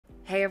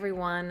Hey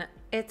everyone,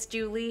 it's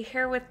Julie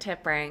here with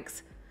Tip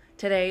Ranks.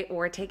 Today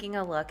we're taking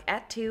a look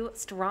at two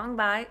strong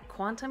buy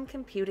quantum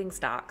computing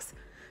stocks.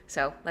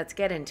 So let's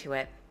get into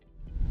it.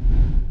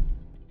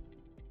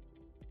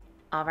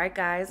 Alright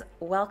guys,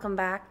 welcome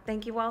back.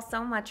 Thank you all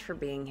so much for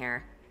being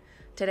here.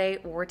 Today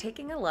we're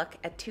taking a look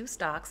at two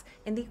stocks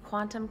in the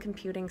quantum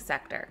computing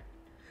sector.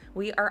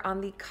 We are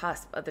on the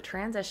cusp of the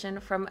transition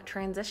from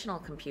transitional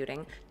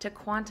computing to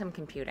quantum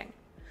computing.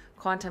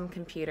 Quantum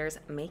computers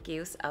make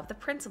use of the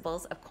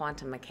principles of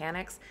quantum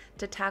mechanics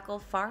to tackle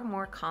far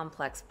more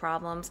complex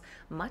problems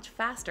much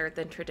faster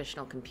than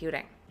traditional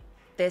computing.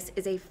 This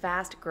is a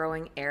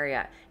fast-growing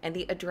area, and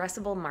the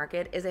addressable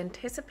market is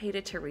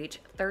anticipated to reach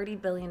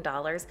 $30 billion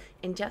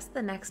in just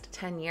the next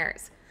 10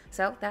 years.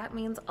 So that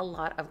means a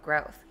lot of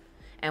growth.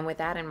 And with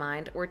that in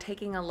mind, we're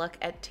taking a look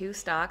at two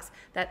stocks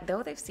that,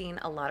 though they've seen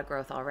a lot of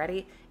growth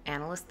already,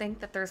 analysts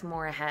think that there's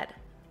more ahead.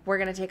 We're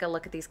going to take a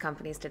look at these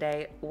companies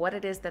today, what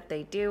it is that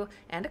they do,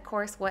 and of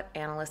course, what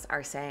analysts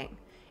are saying.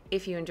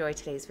 If you enjoyed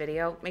today's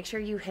video, make sure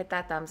you hit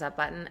that thumbs up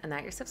button and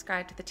that you're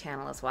subscribed to the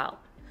channel as well.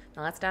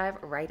 Now let's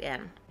dive right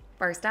in.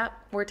 First up,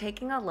 we're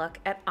taking a look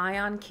at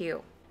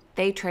IonQ.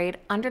 They trade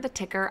under the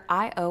ticker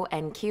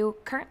IonQ,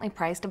 currently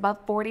priced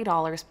above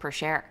 $40 per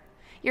share.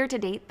 Year to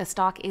date, the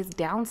stock is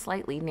down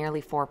slightly,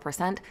 nearly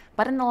 4%,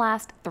 but in the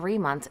last 3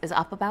 months is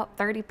up about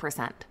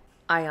 30%.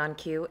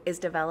 IonQ is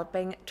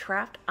developing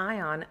trapped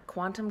ion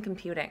quantum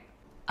computing,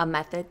 a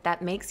method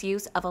that makes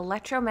use of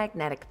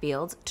electromagnetic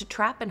fields to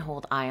trap and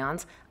hold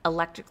ions,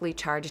 electrically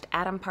charged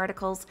atom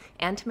particles,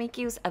 and to make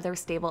use of their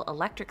stable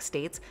electric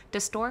states to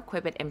store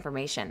qubit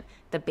information,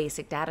 the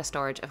basic data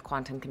storage of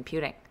quantum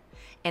computing.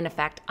 In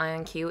effect,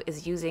 IonQ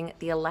is using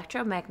the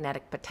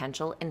electromagnetic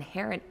potential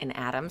inherent in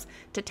atoms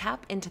to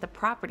tap into the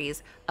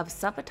properties of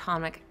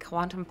subatomic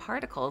quantum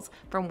particles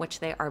from which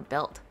they are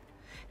built.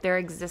 Their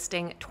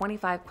existing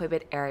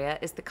 25-qubit area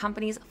is the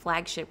company's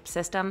flagship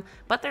system,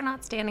 but they're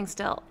not standing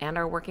still and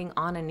are working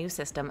on a new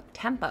system,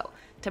 Tempo,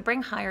 to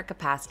bring higher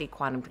capacity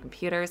quantum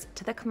computers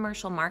to the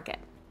commercial market.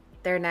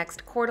 Their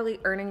next quarterly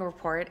earning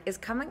report is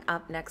coming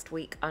up next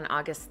week on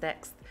August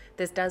 6th.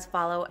 This does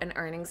follow an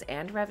earnings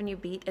and revenue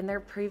beat in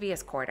their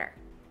previous quarter.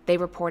 They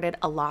reported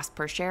a loss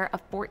per share of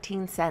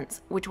 14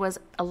 cents, which was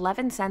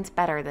 11 cents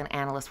better than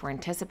analysts were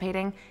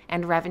anticipating,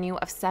 and revenue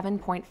of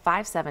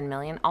 $7.57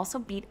 million also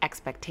beat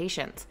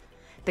expectations.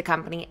 The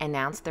company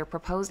announced their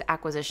proposed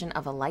acquisition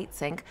of a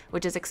LightSync,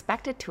 which is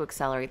expected to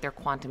accelerate their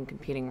quantum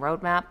computing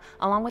roadmap,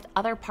 along with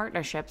other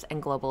partnerships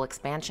and global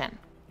expansion.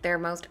 Their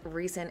most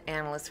recent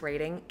analyst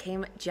rating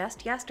came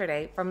just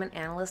yesterday from an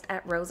analyst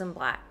at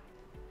Rosenblatt,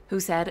 who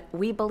said,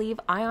 "We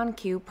believe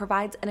IonQ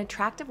provides an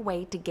attractive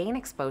way to gain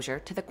exposure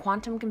to the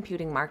quantum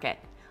computing market,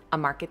 a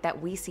market that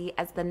we see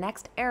as the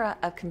next era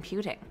of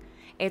computing.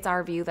 It's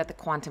our view that the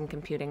quantum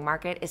computing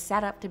market is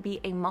set up to be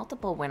a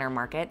multiple winner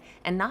market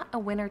and not a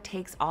winner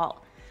takes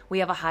all. We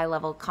have a high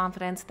level of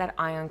confidence that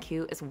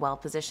IonQ is well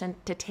positioned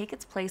to take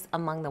its place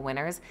among the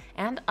winners,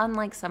 and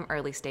unlike some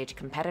early stage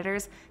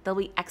competitors, they'll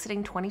be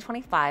exiting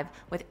 2025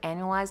 with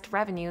annualized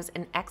revenues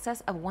in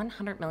excess of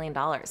 $100 million,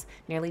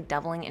 nearly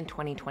doubling in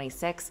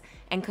 2026,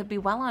 and could be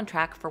well on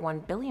track for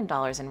 $1 billion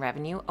in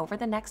revenue over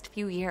the next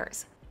few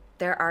years."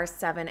 There are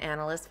 7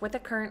 analysts with a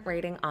current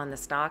rating on the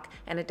stock,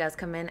 and it does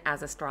come in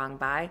as a strong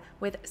buy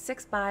with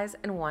 6 buys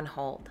and 1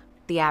 hold.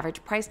 The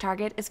average price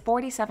target is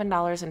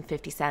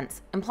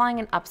 $47.50, implying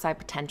an upside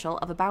potential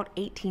of about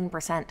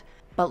 18%.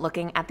 But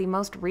looking at the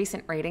most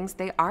recent ratings,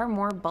 they are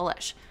more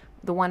bullish.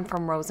 The one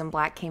from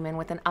Rosenblatt came in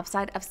with an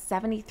upside of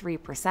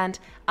 73%,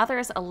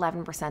 others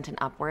 11% and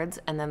upwards,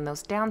 and then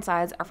those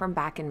downsides are from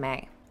back in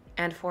May.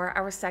 And for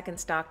our second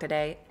stock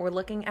today, we're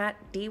looking at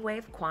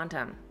D-Wave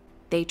Quantum.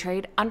 They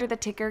trade under the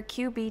ticker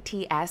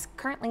QBTS,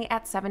 currently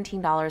at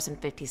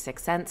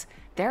 $17.56.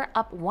 They're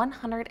up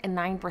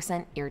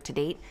 109% year to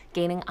date,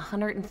 gaining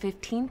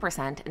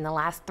 115% in the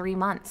last 3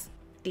 months.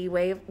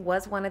 D-Wave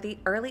was one of the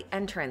early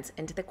entrants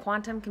into the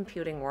quantum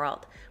computing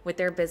world, with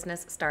their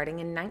business starting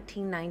in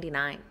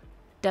 1999.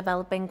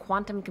 Developing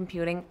quantum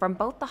computing from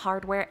both the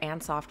hardware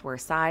and software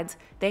sides,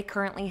 they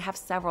currently have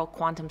several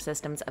quantum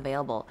systems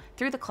available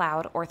through the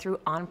cloud or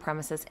through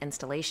on-premises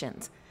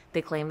installations.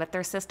 They claim that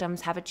their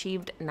systems have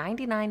achieved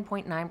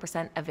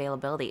 99.9%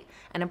 availability,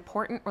 an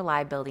important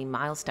reliability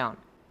milestone.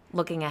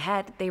 Looking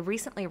ahead, they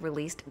recently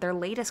released their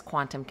latest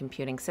quantum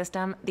computing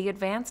system, the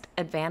Advanced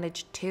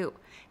Advantage 2.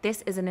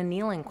 This is an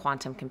annealing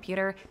quantum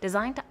computer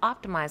designed to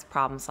optimize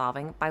problem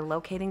solving by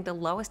locating the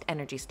lowest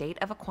energy state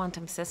of a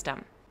quantum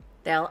system.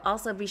 They'll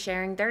also be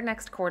sharing their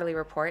next quarterly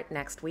report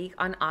next week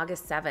on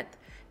August 7th.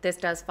 This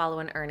does follow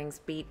an earnings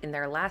beat in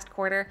their last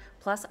quarter,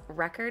 plus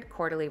record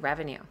quarterly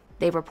revenue.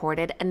 They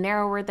reported a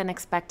narrower than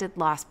expected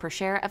loss per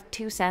share of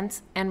 2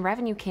 cents, and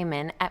revenue came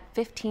in at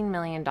 $15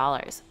 million,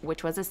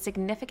 which was a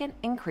significant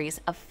increase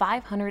of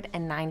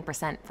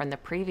 509% from the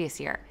previous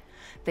year.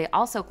 They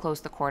also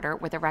closed the quarter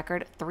with a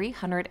record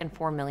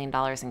 $304 million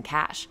in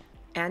cash.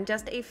 And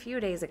just a few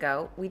days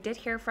ago, we did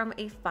hear from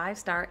a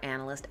 5-star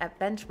analyst at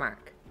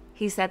Benchmark.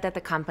 He said that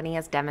the company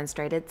has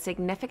demonstrated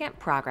significant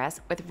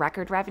progress with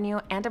record revenue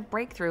and a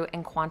breakthrough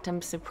in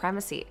quantum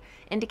supremacy,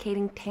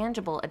 indicating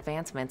tangible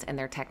advancements in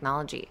their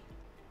technology.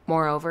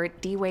 Moreover,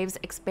 D-Wave's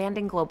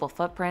expanding global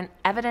footprint,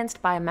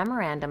 evidenced by a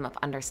memorandum of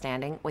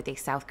understanding with a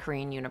South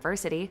Korean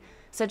university,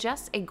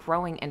 suggests a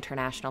growing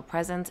international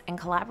presence and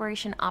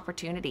collaboration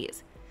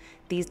opportunities.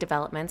 These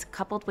developments,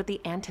 coupled with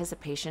the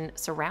anticipation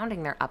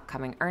surrounding their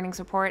upcoming earnings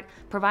report,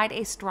 provide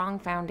a strong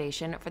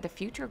foundation for the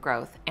future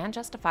growth and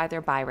justify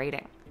their buy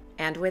rating.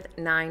 And with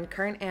 9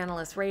 current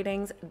analyst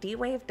ratings,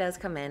 D-Wave does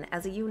come in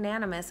as a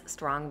unanimous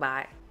strong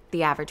buy.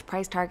 The average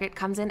price target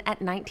comes in at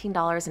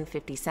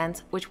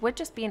 $19.50, which would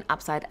just be an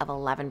upside of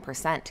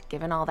 11%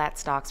 given all that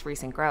stock's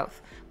recent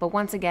growth. But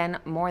once again,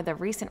 more of the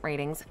recent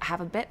ratings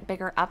have a bit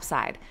bigger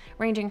upside,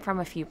 ranging from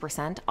a few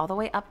percent all the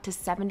way up to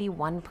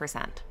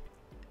 71%.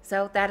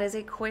 So that is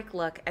a quick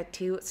look at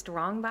 2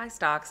 strong buy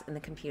stocks in the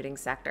computing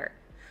sector.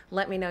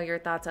 Let me know your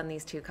thoughts on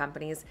these 2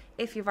 companies,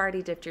 if you've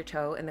already dipped your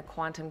toe in the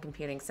quantum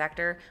computing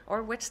sector,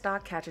 or which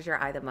stock catches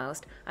your eye the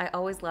most. I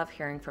always love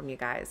hearing from you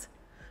guys.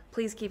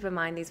 Please keep in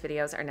mind these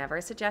videos are never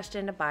a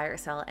suggestion to buy or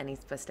sell any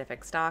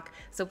specific stock,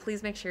 so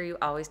please make sure you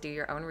always do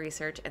your own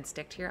research and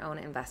stick to your own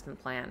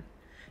investment plan.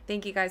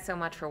 Thank you guys so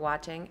much for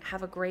watching.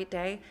 Have a great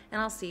day,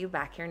 and I'll see you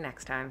back here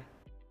next time.